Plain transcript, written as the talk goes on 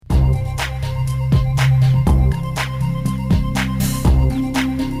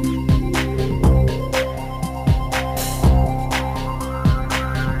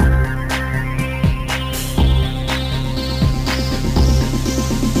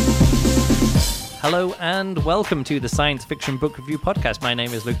Hello and welcome to the Science Fiction Book Review Podcast. My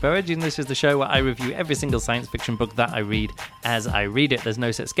name is Luke Burridge and this is the show where I review every single science fiction book that I read as I read it. There's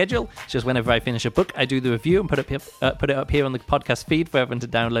no set schedule. It's just whenever I finish a book, I do the review and put it up here on the podcast feed for everyone to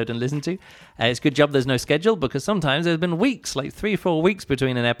download and listen to. It's a good job there's no schedule because sometimes there's been weeks, like 3 or 4 weeks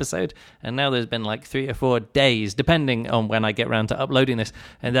between an episode, and now there's been like 3 or 4 days, depending on when I get around to uploading this.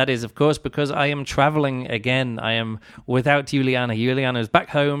 And that is, of course, because I am traveling again. I am without Juliana. Juliana's back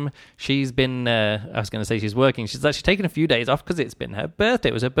home. She's been... I was going to say she's working. She's actually taken a few days off because it's been her birthday.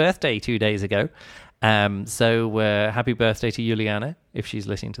 It was her birthday 2 days ago. So happy birthday to Juliana, if she's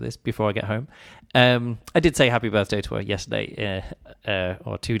listening to this before I get home. I did say happy birthday to her yesterday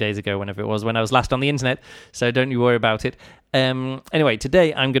or 2 days ago, whenever it was, when I was last on the internet. So don't you worry about it. Anyway,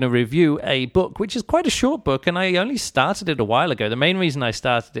 today I'm going to review a book, which is quite a short book, and I only started it a while ago. The main reason I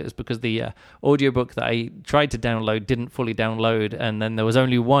started it was because the audiobook that I tried to download didn't fully download, and then there was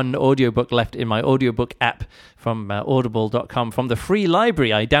only one audiobook left in my audiobook app from audible.com from the free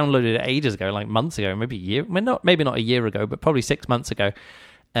library. I downloaded it ages ago, like months ago, maybe a year, maybe not a year ago, but probably 6 months ago.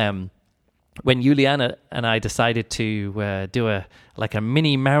 When Juliana and I decided to do a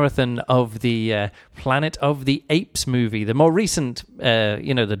mini marathon of the Planet of the Apes movie, the more recent,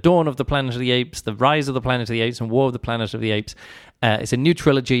 the Dawn of the Planet of the Apes, the Rise of the Planet of the Apes, and War of the Planet of the Apes. It's a new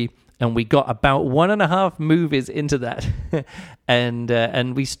trilogy, and we got about 1.5 movies into that,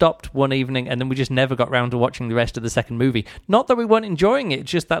 and we stopped one evening, and then we just never got round to watching the rest of the second movie. Not that we weren't enjoying it,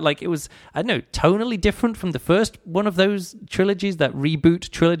 just that it was, I don't know, tonally different from the first one of those trilogies, that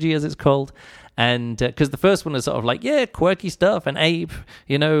reboot trilogy as it's called. And because the first one is sort of quirky stuff, an ape,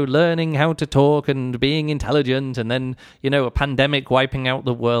 learning how to talk and being intelligent, and then, a pandemic wiping out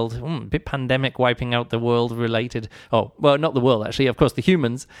the world. A bit pandemic wiping out the world related. Oh, well, not the world, actually. Of course, the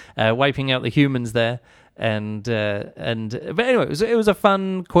humans, wiping out the humans there. But anyway, it was a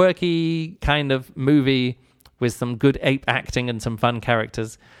fun, quirky kind of movie with some good ape acting and some fun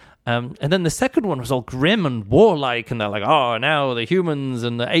characters. And then the second one was all grim and warlike, and they're like, oh, now the humans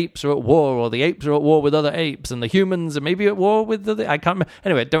and the apes are at war, or the apes are at war with other apes, and the humans are maybe at war with the... I can't remember.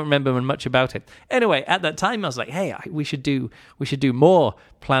 Anyway, I don't remember much about it. Anyway, at that time, I was like, hey, we should do more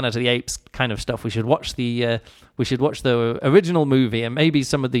Planet of the Apes kind of stuff. We should watch the original movie, and maybe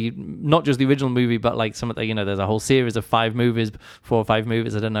some of the, not just the original movie, but some of the, there's a whole series of 4 or 5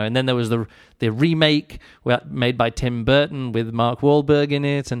 movies, I don't know. And then there was the remake made by Tim Burton with Mark Wahlberg in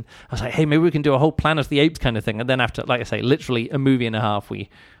it, and I was like, hey, maybe we can do a whole Planet of the Apes kind of thing. And then after, like I say, literally a movie and a half, we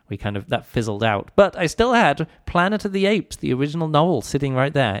kind of, that fizzled out. But I still had Planet of the Apes, the original novel, sitting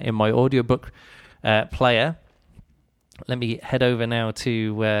right there in my audiobook player. Let me head over now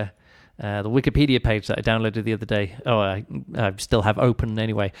to the Wikipedia page that I downloaded the other day. Oh, I still have open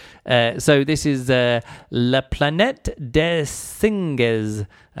anyway. So this is La Planète des Singes,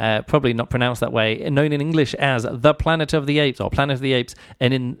 probably not pronounced that way, known in English as The Planet of the Apes, or Planet of the Apes,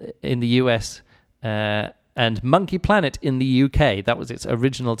 and in the US, and Monkey Planet in the UK. That was its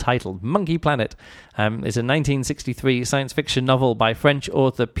original title, Monkey Planet. It's a 1963 science fiction novel by French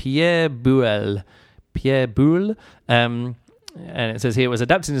author Pierre Boulle. And it says here, it was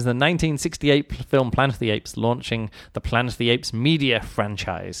adapted into the 1968 film Planet of the Apes, launching the Planet of the Apes media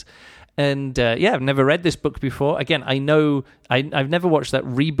franchise. And I've never read this book before. Again, I know I've never watched that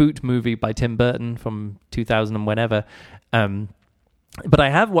reboot movie by Tim Burton from 2000 and whenever. But I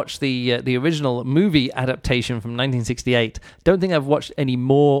have watched the original movie adaptation from 1968. Don't think I've watched any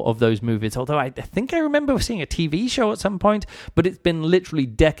more of those movies, although I think I remember seeing a TV show at some point, but it's been literally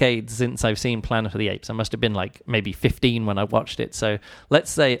decades since I've seen Planet of the Apes. I must have been maybe 15 when I watched it. So let's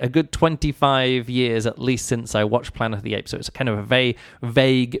say a good 25 years at least since I watched Planet of the Apes. So it's kind of a very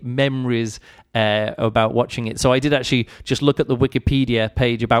vague memories about watching it. So I did actually just look at the Wikipedia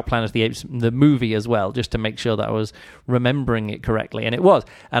page about Planet of the Apes, the movie as well, just to make sure that I was remembering it correctly, and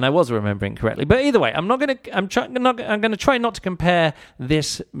I was remembering correctly. But either way, I'm going to try not to compare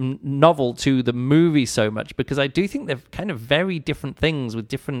this novel to the movie so much, because I do think they're kind of very different things with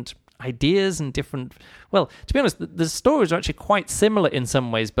different ideas and different. Well, to be honest, the stories are actually quite similar in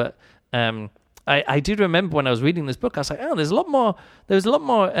some ways, but. I did remember when I was reading this book, I was like, oh, there's a lot more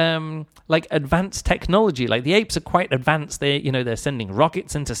advanced technology. Like the apes are quite advanced. They're sending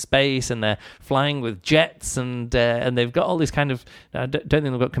rockets into space, and they're flying with jets, and they've got all this kind of, I don't think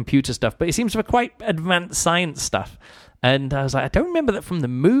they've got computer stuff, but it seems to be quite advanced science stuff. And I was like, I don't remember that from the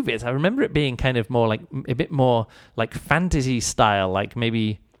movies. I remember it being kind of more a bit more fantasy style,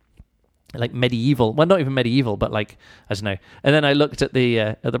 maybe medieval, well, not even medieval, but I don't know. And then I looked at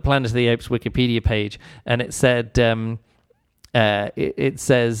the Planet of the Apes Wikipedia page, and it said it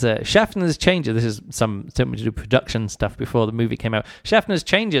says Schaffner's changes. This is something to do production stuff before the movie came out. Schaffner's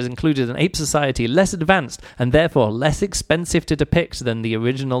changes included an ape society less advanced and therefore less expensive to depict than the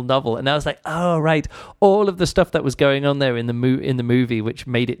original novel. And I was like, oh right, all of the stuff that was going on there in the movie, which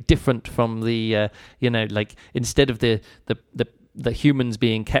made it different from the like instead of the humans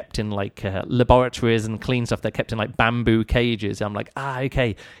being kept in like laboratories and clean stuff, they're kept in like bamboo cages. I'm like,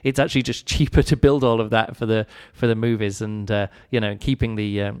 okay, it's actually just cheaper to build all of that for the movies, and keeping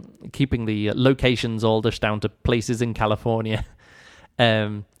the locations all just down to places in California.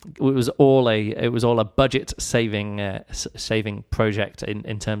 It was all a budget saving project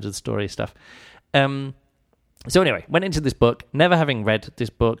in terms of the story stuff. So anyway, went into this book, never having read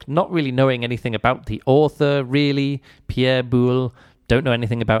this book, not really knowing anything about the author, really, Pierre Boulle. Don't know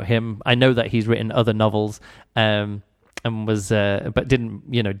anything about him. I know that he's written other novels, and was, but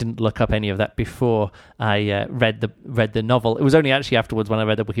didn't look up any of that before I read the novel. It was only actually afterwards when I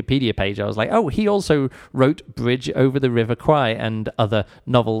read the Wikipedia page, I was like, oh, he also wrote Bridge Over the River Kwai and other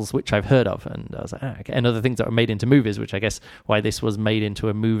novels which I've heard of, and I was like, okay, and other things that were made into movies, which I guess why this was made into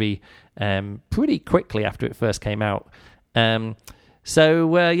a movie pretty quickly after it first came out. Planet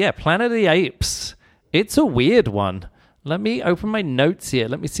of the Apes. It's a weird one. Let me open my notes here.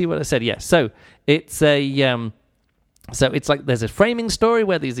 Let me see what I said. Yeah, so it's a So it's like there's a framing story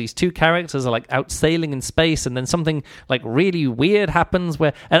where these two characters are like out sailing in space, and then something like really weird happens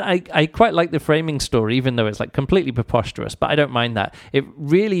where, and I quite like the framing story, even though it's like completely preposterous, but I don't mind that. It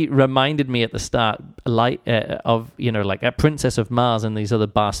really reminded me at the start of, like a Princess of Mars and these other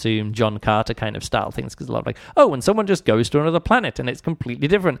Barsoom, John Carter kind of style things, because a lot of like, oh, when someone just goes to another planet and it's completely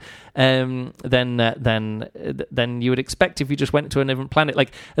different than you would expect if you just went to a different planet.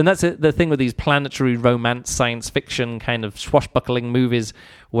 Like, and that's the thing with these planetary romance science fiction kind of swashbuckling movies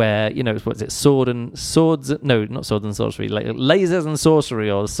where, what's it, not sword and sorcery, like lasers and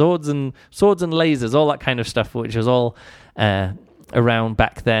sorcery, or swords and lasers, all that kind of stuff, which was all around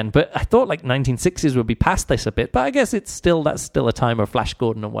back then. But I thought like 1960s would be past this a bit, but I guess that's still a time of Flash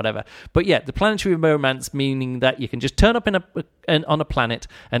Gordon or whatever. But yeah, the planetary romance, meaning that you can just turn up on a planet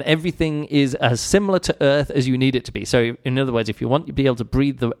and everything is as similar to Earth as you need it to be. So in other words, if you want to be able to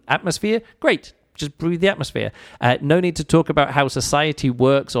breathe the atmosphere, great. Just breathe the atmosphere. No need to talk about how society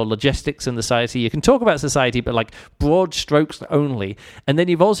works or logistics in society. You can talk about society, but like broad strokes only. And then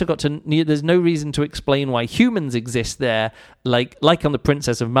you've also got to, there's no reason to explain why humans exist there. Like on the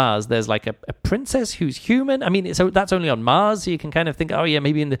Princess of Mars, there's like a princess who's human. I mean, so that's only on Mars. So you can kind of think, oh yeah,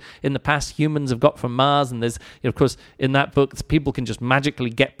 maybe in the past humans have got from Mars. And there's, of course, in that book, people can just magically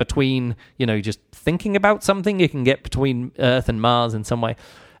get between, just thinking about something. You can get between Earth and Mars in some way.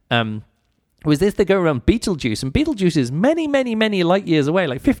 Was this, they go around Betelgeuse, and Betelgeuse is many, many, many light years away,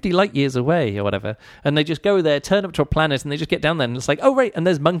 like 50 light years away or whatever, and they just go there, turn up to a planet, and they just get down there, and it's like, oh, right, and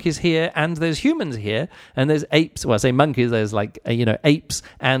there's monkeys here, and there's humans here, and there's apes, well, I say monkeys, there's like, apes,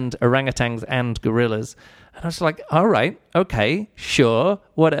 and orangutans, and gorillas, and I was like, all right, okay, sure,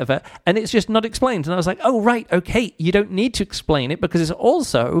 whatever. And it's just not explained. And I was like, oh, right, okay, you don't need to explain it, because it's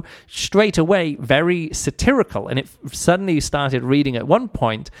also straight away very satirical. And it suddenly started reading at one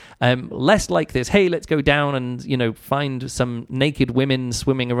point less like this, hey, let's go down and, find some naked women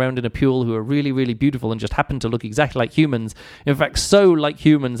swimming around in a pool who are really, really beautiful and just happen to look exactly like humans. In fact, so like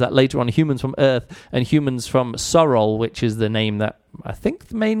humans that later on humans from Earth and humans from Sorrel, which is the name that I think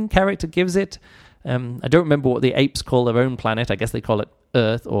the main character gives it. I don't remember what the apes call their own planet. I guess they call it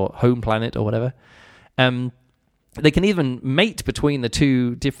Earth or home planet or whatever. They can even mate between the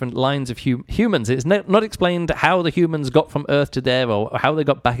two different lines of humans. It's not explained how the humans got from Earth to there, or how they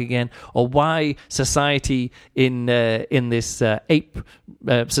got back again, or why society in this ape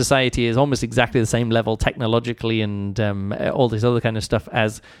society is almost exactly the same level technologically and all this other kind of stuff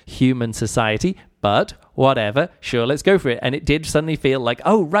as human society. But whatever, sure, let's go for it. And it did suddenly feel like,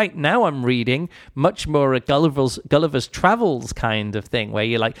 oh, right, now I'm reading much more a Gulliver's Travels kind of thing, where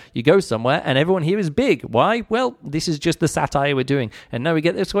you go somewhere and everyone here is big. Why? Well, this is just the satire we're doing. And now we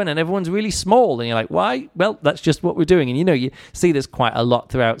get this one and everyone's really small. And you're like, why? Well, that's just what we're doing. And you see this quite a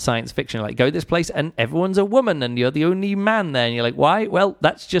lot throughout science fiction. Like, go to this place and everyone's a woman and you're the only man there. And you're like, why? Well,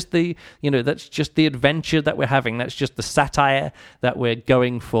 that's just the adventure that we're having. That's just the satire that we're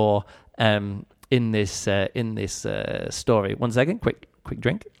going for. In this story. 1 second, quick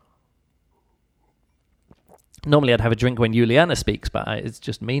drink. Normally, I'd have a drink when Juliana speaks, but it's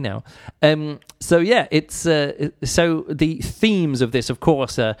just me now. So yeah, it's so the themes of this, of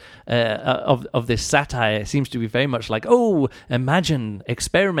course, of this satire seems to be very much like, oh, imagine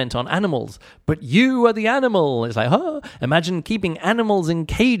experiment on animals, but you are the animal. It's like, oh, imagine keeping animals in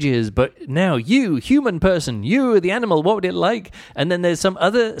cages, but now you, human person, you are the animal. What would it like? And then there's some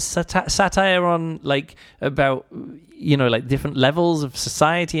other satire on like about, you know, like different levels of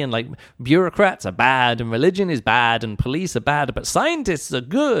society, and like bureaucrats are bad and religion is bad and police are bad, but scientists are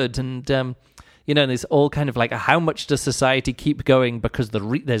good. And, you know, there's all kind of like, how much does society keep going because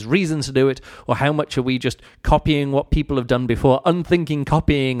there's reasons to do it, or how much are we just copying what people have done before, unthinking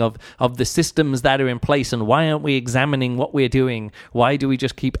copying of the systems that are in place, and why aren't we examining what we're doing? Why do we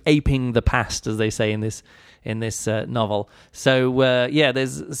just keep aping the past, as they say in this novel? So yeah,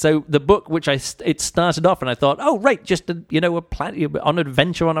 so the book, which it started off, and I thought, oh right, just a planet on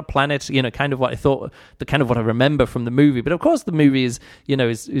adventure on a planet, you know, kind of what I thought, the kind of what I remember from the movie. But of course, the movie is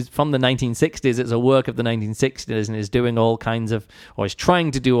from the 1960s. It's a work of the 1960s, and is doing all kinds of, or is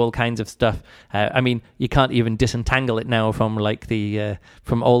trying to do all kinds of stuff. I mean, you can't even disentangle it now from like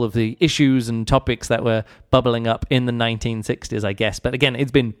from all of the issues and topics that were bubbling up in the 1960s, I guess. But again,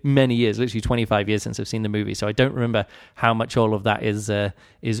 it's been many years, literally 25 years since I've seen the movie, so I don't remember how much all of that is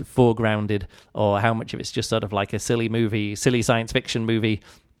foregrounded, or how much of it's just sort of like a silly science fiction movie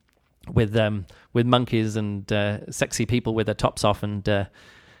with monkeys and sexy people with their tops off, and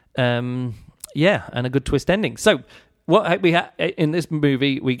and a good twist ending. So what we in this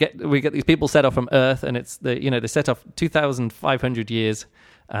movie, we get these people set off from Earth, and it's they set off 2,500 years.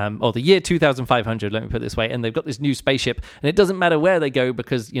 Or the year 2,500, let me put it this way, and they've got this new spaceship, and it doesn't matter where they go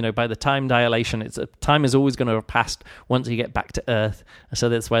because, by the time dilation, time is always going to have passed once you get back to Earth. So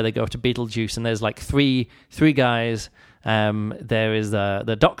that's why they go to Betelgeuse, and there's like three guys. There is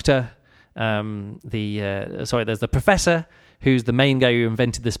the doctor, there's the professor, who's the main guy who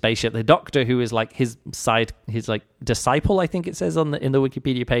invented the spaceship, the doctor, who is like his like disciple, I think it says in the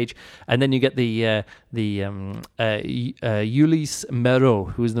Wikipedia page, and then you get the Ulysse Moreau,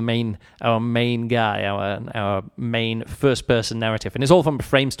 who's our main guy, our main first person narrative, and it's all from a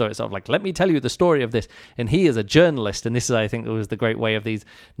frame story. It's sort of like, let me tell you the story of this, and he is a journalist, and this is, I think, was the great way of these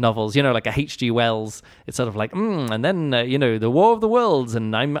novels, like a H.G. Wells. It's sort of like, and then the War of the Worlds,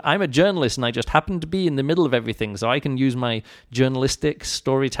 and I'm a journalist, and I just happen to be in the middle of everything, so I can use my journalistic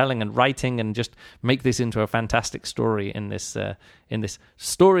storytelling and writing and just make this into a fantastic story in this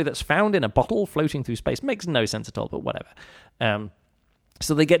story that's found in a bottle floating through space. Makes no sense at all, but whatever.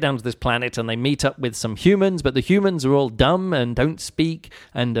 So they get down to this planet and they meet up with some humans, but the humans are all dumb and don't speak,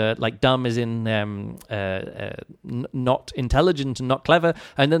 and like dumb is in not intelligent and not clever.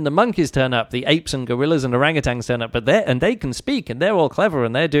 And then the monkeys turn up, the apes and gorillas and orangutans turn up, but they can speak, and they're all clever,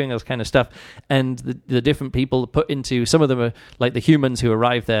 and they're doing this kind of stuff. And the different people put into, some of them are like the humans who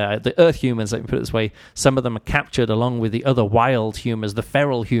arrive there, the Earth humans, let me put it this way. Some of them are captured along with the other wild humans, the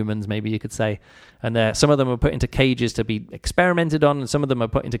feral humans, maybe you could say. And some of them are put into cages to be experimented on, and some of them are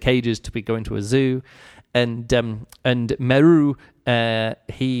put into cages to be going to a zoo. And Meru,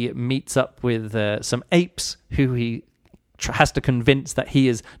 he meets up with some apes who he has to convince that he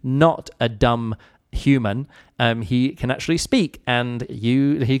is not a dumb human. He can actually speak, and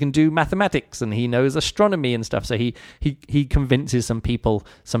he can do mathematics, and he knows astronomy and stuff. So he convinces some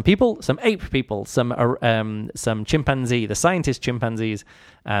ape people, some chimpanzee, the scientist chimpanzees,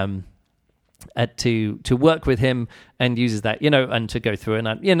 to work with him, and uses that, and to go through,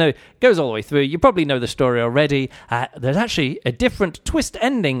 and goes all the way through. You probably know the story already. There's actually a different twist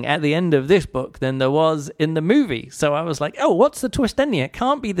ending at the end of this book than there was in the movie. So I was like, oh, what's the twist ending? It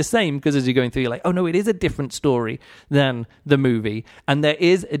can't be the same, because as you're going through, you're like, oh no, it is a different story than the movie, and there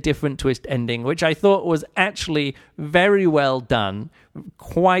is a different twist ending, which I thought was actually very well done,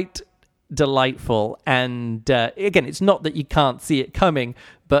 quite delightful. And again, it's not that you can't see it coming,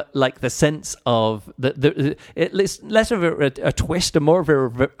 but like the sense of it's less of a twist and more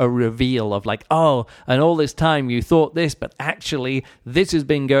of a reveal of like, oh, and all this time you thought this, but actually this has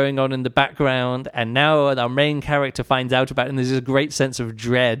been going on in the background, and now our main character finds out about it, and there's this great sense of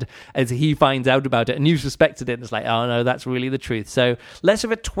dread as he finds out about it, and you suspected it, and it's like, oh no, that's really the truth. So less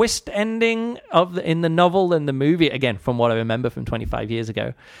of a twist ending in the novel than the movie, again, from what I remember from 25 years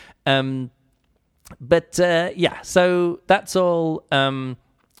ago. But so that's all.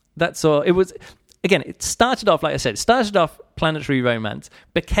 That's all. It was, again, it started off, like I said, Planetary Romance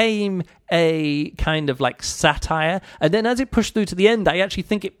became a kind of like satire, and then as it pushed through to the end, I actually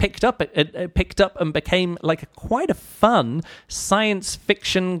think it picked up and became like quite a fun science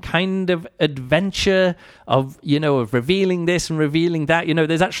fiction kind of adventure of revealing this and revealing that.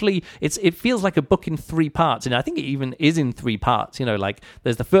 There's actually it feels like a book in 3 parts, and I think it even is in 3 parts. Like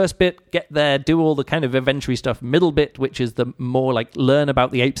there's the first bit, get there, do all the kind of adventure stuff, middle bit, which is the more like learn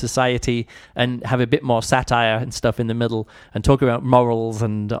about the ape society and have a bit more satire and stuff in the middle, and talk about morals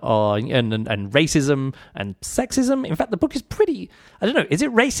and racism and sexism. In fact, the book is pretty, I don't know, is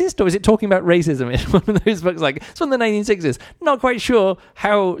it racist or is it talking about racism? It's one of those books, like, it's from the 1960s. Not quite sure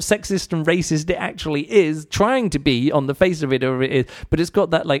how sexist and racist it actually is, trying to be on the face of it, or it is, but it's got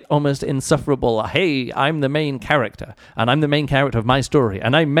that like almost insufferable, hey, I'm the main character, and I'm the main character of my story,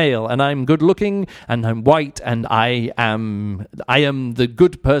 and I'm male, and I'm good looking, and I'm white, and I am the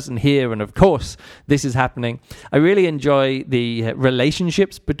good person here, and of course this is happening. I really enjoy the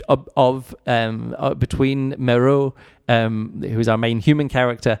relationships between Mereau, who's our main human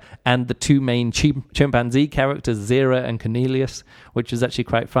character, and the 2 main chimpanzee characters, Zira and Cornelius, which is actually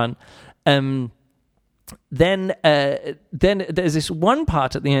quite fun. Then there's this one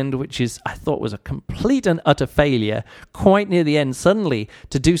part at the end which I thought was a complete and utter failure, quite near the end, suddenly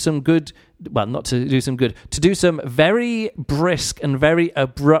to do some very brisk and very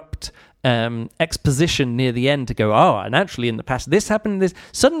abrupt exposition near the end, to go, and actually in the past this happened, this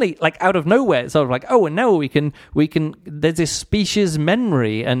suddenly, like out of nowhere, it's sort of like, and now we can there's this species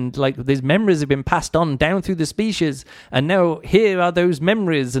memory, and like these memories have been passed on down through the species, and now here are those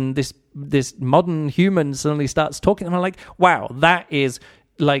memories, and this modern human suddenly starts talking, and I'm like, wow, that is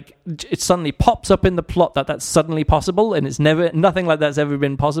like, it suddenly pops up in the plot that's suddenly possible, and it's nothing like that's ever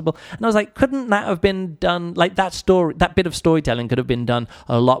been possible. And I was like, couldn't that have been done, like that bit of storytelling could have been done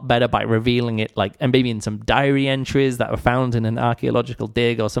a lot better by revealing it, like, and maybe in some diary entries that were found in an archaeological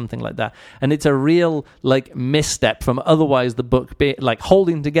dig or something like that. And it's a real like misstep from otherwise the book be like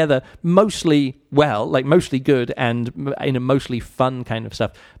holding together mostly well, like mostly good and in a mostly fun kind of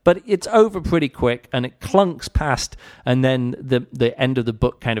stuff. But it's over pretty quick, and it clunks past, and then the end of the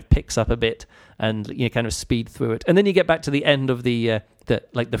book kind of picks up a bit, and you kind of speed through it, and then you get back to the end of the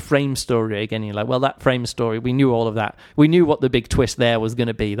frame story again. You're like, well, that frame story, we knew all of that. We knew what the big twist there was going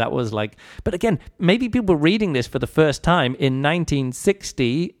to be. That was like, but again, maybe people reading this for the first time in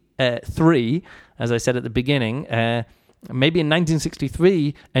 1963, as I said at the beginning, maybe in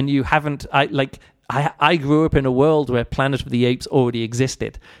 1963, and you haven't, I grew up in a world where Planet of the Apes already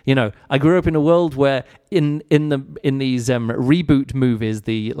existed. I grew up in a world where in these reboot movies,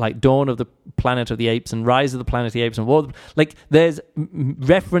 the like Dawn of the Planet of the Apes and Rise of the Planet of the Apes and War, like there's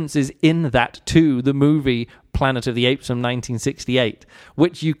references in that to the movie Planet of the Apes from 1968,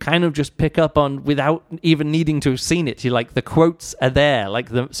 which you kind of just pick up on without even needing to have seen it. You like, the quotes are there, like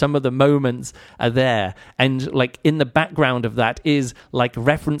some of the moments are there, and like in the background of that is like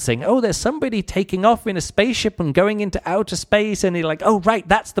referencing, there's somebody taking off in a spaceship and going into outer space, and you're like, right,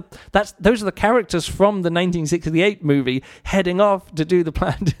 those are the characters from the 1968 movie heading off to do the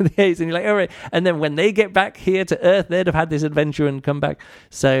Planet of the Apes, and you're like, all right, and then when they get back here to Earth, they'd have had this adventure and come back.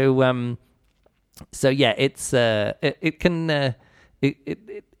 So yeah, it's like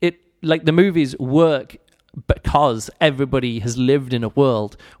the movies work because everybody has lived in a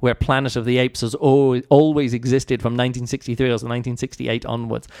world where Planet of the Apes has always existed from 1963 or 1968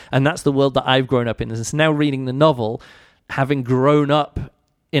 onwards, and that's the world that I've grown up in. And it's now reading the novel, having grown up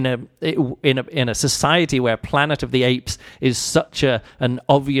in a society where Planet of the Apes is such an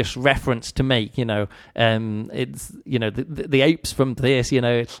obvious reference to make. It's the apes from this.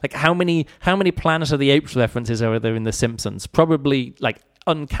 Like how many Planet of the Apes references are there in The Simpsons? Probably like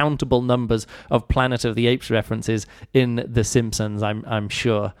uncountable numbers of Planet of the Apes references in The Simpsons, I'm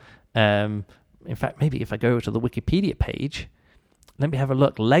sure. In fact, maybe if I go to the Wikipedia page, let me have a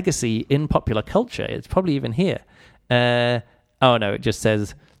look. Legacy in popular culture. It's probably even here. Oh no, it just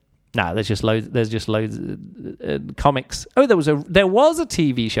says there's just loads. There's just loads comics. Oh, there was a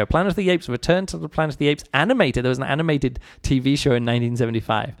TV show, Planet of the Apes: Return to the Planet of the Apes animated. There was an animated TV show in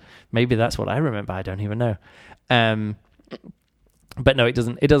 1975. Maybe that's what I remember. I don't even know. But no, it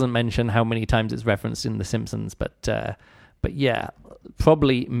doesn't mention how many times it's referenced in The Simpsons. But yeah,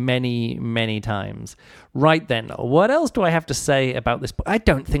 probably many, many times. Right then, what else do I have to say about this book? I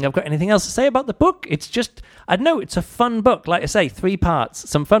don't think I've got anything else to say about the book. It's just, I don't know, it's a fun book. Like I say, 3 parts.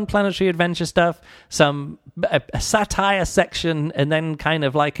 Some fun planetary adventure stuff, a satire section, and then kind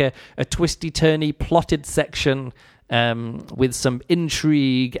of like a twisty-turny plotted section with some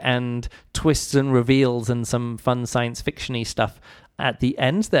intrigue and twists and reveals and some fun science fiction-y stuff at the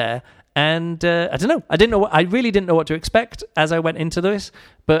end there. And I don't know. I really didn't know what to expect as I went into this.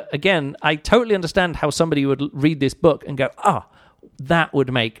 But again, I totally understand how somebody would read this book and go, that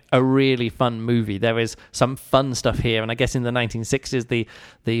would make a really fun movie. There is some fun stuff here. And I guess in the 1960s,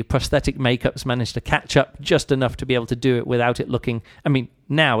 the prosthetic makeups managed to catch up just enough to be able to do it without it looking... I mean,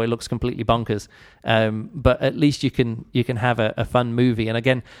 now it looks completely bonkers. But at least you can have a fun movie. And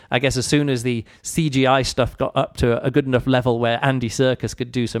again, I guess as soon as the CGI stuff got up to a good enough level where Andy Serkis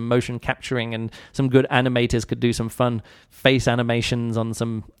could do some motion capturing and some good animators could do some fun face animations on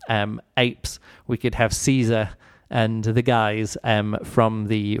some apes, we could have Caesar and the guys from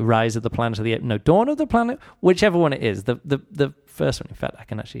the Rise of the Planet of the Apes, Dawn of the Planet, whichever one it is. The first one, in fact, I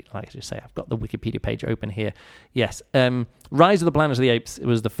can actually just say I've got the Wikipedia page open here. Yes, Rise of the Planet of the Apes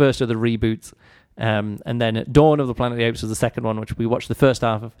was the first of the reboots, and then Dawn of the Planet of the Apes was the second one, which we watched the first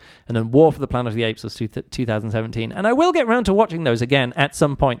half of, and then War for the Planet of the Apes was 2017. And I will get around to watching those again at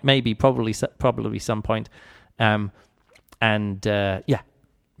some point, probably some point,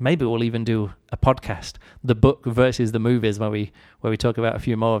 maybe we'll even do a podcast, the book versus the movies, where we talk about a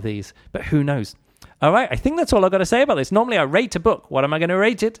few more of these. But who knows? All right, I think that's all I've got to say about this. Normally I rate a book. What am I going to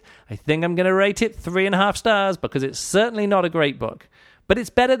rate it? I think I'm going to rate it 3.5 stars because it's certainly not a great book. But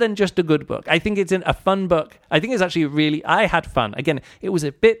it's better than just a good book. I think it's a fun book. I think it's actually I had fun. Again, it was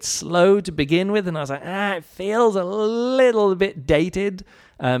a bit slow to begin with, and I was like, it feels a little bit dated.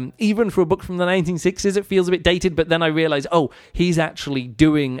 Even for a book from the 1960s, it feels a bit dated, but then I realized, he's actually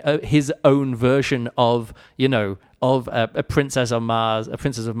doing his own version of, a Princess of Mars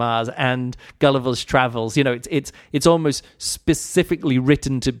and Gulliver's Travels. It's almost specifically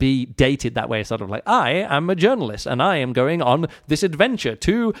written to be dated that way. Sort of like, I am a journalist and I am going on this adventure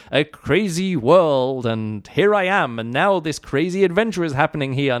to a crazy world, and here I am, and now this crazy adventure is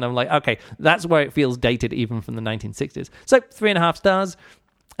happening here. And I'm like, okay, that's where it feels dated even from the 1960s. So 3.5 stars.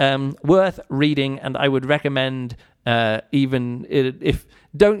 Worth reading, and I would recommend even if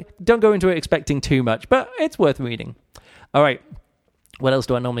don't go into it expecting too much, but it's worth reading. All right, what else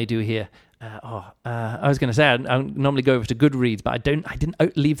do I normally do here? I was going to say I normally go over to Goodreads, but I didn't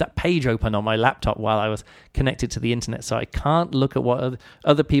leave that page open on my laptop while I was connected to the internet, so I can't look at what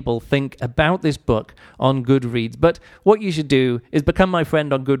other people think about this book on Goodreads. But what you should do is become my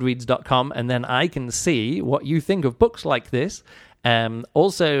friend on Goodreads.com, and then I can see what you think of books like this.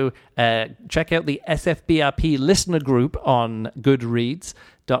 Also, check out the SFBRP listener group on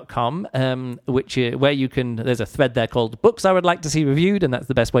Goodreads.com, where you can, there's a thread there called Books I Would Like to See Reviewed, and that's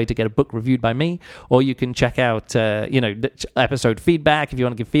the best way to get a book reviewed by me. Or you can check out, episode feedback if you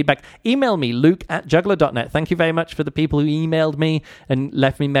want to give feedback. Email me, luke@juggler.net. Thank you very much for the people who emailed me and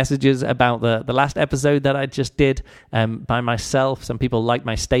left me messages about the last episode that I just did by myself. Some people liked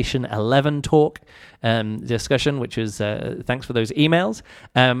my Station 11 talk discussion, which is thanks for those emails.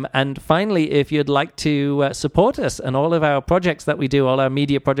 And finally, if you'd like to support us and all of our projects that we do, all our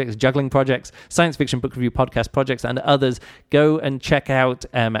media projects, juggling projects, science fiction book review podcast projects, and others, go and check out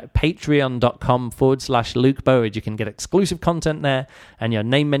patreon.com/Luke Burridge. You can get exclusive content there and your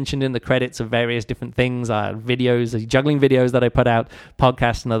name mentioned in the credits of various different things, videos, juggling videos that I put out,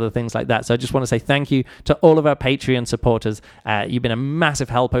 podcasts and other things like that. So I just want to say thank you to all of our Patreon supporters. You've been a massive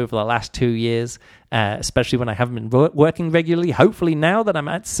help over the last 2 years. Especially when I haven't been working regularly. Hopefully now that I'm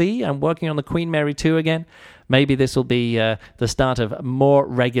at sea, I'm working on the Queen Mary 2 again. Maybe this will be the start of more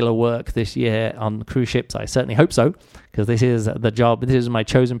regular work this year on cruise ships. I certainly hope so, because this is the job. This is my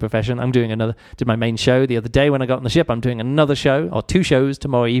chosen profession. I'm doing did my main show the other day when I got on the ship. I'm doing another show, or 2 shows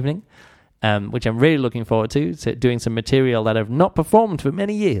tomorrow evening, which I'm really looking forward to doing some material that I've not performed for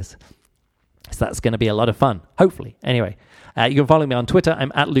many years. So that's going to be a lot of fun, hopefully. Anyway, you can follow me on Twitter.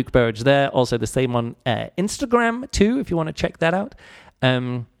 I'm at Luke Burridge there. Also the same on Instagram too, if you want to check that out.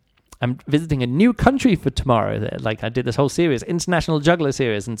 I'm visiting a new country for tomorrow. Like I did this whole series, International Juggler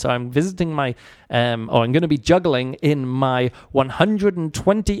series. And so I'm visiting I'm going to be juggling in my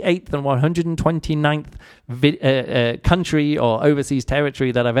 128th and 129th country or overseas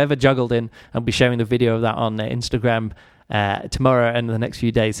territory that I've ever juggled in. I'll be sharing the video of that on Instagram tomorrow and the next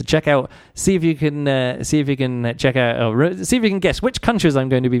few days. So see if you can check out, or see if you can guess which countries I'm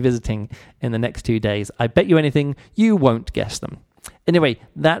going to be visiting in the next 2 days. I bet you anything you won't guess them. Anyway,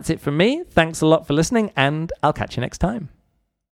 that's it from me. Thanks a lot for listening, and I'll catch you next time.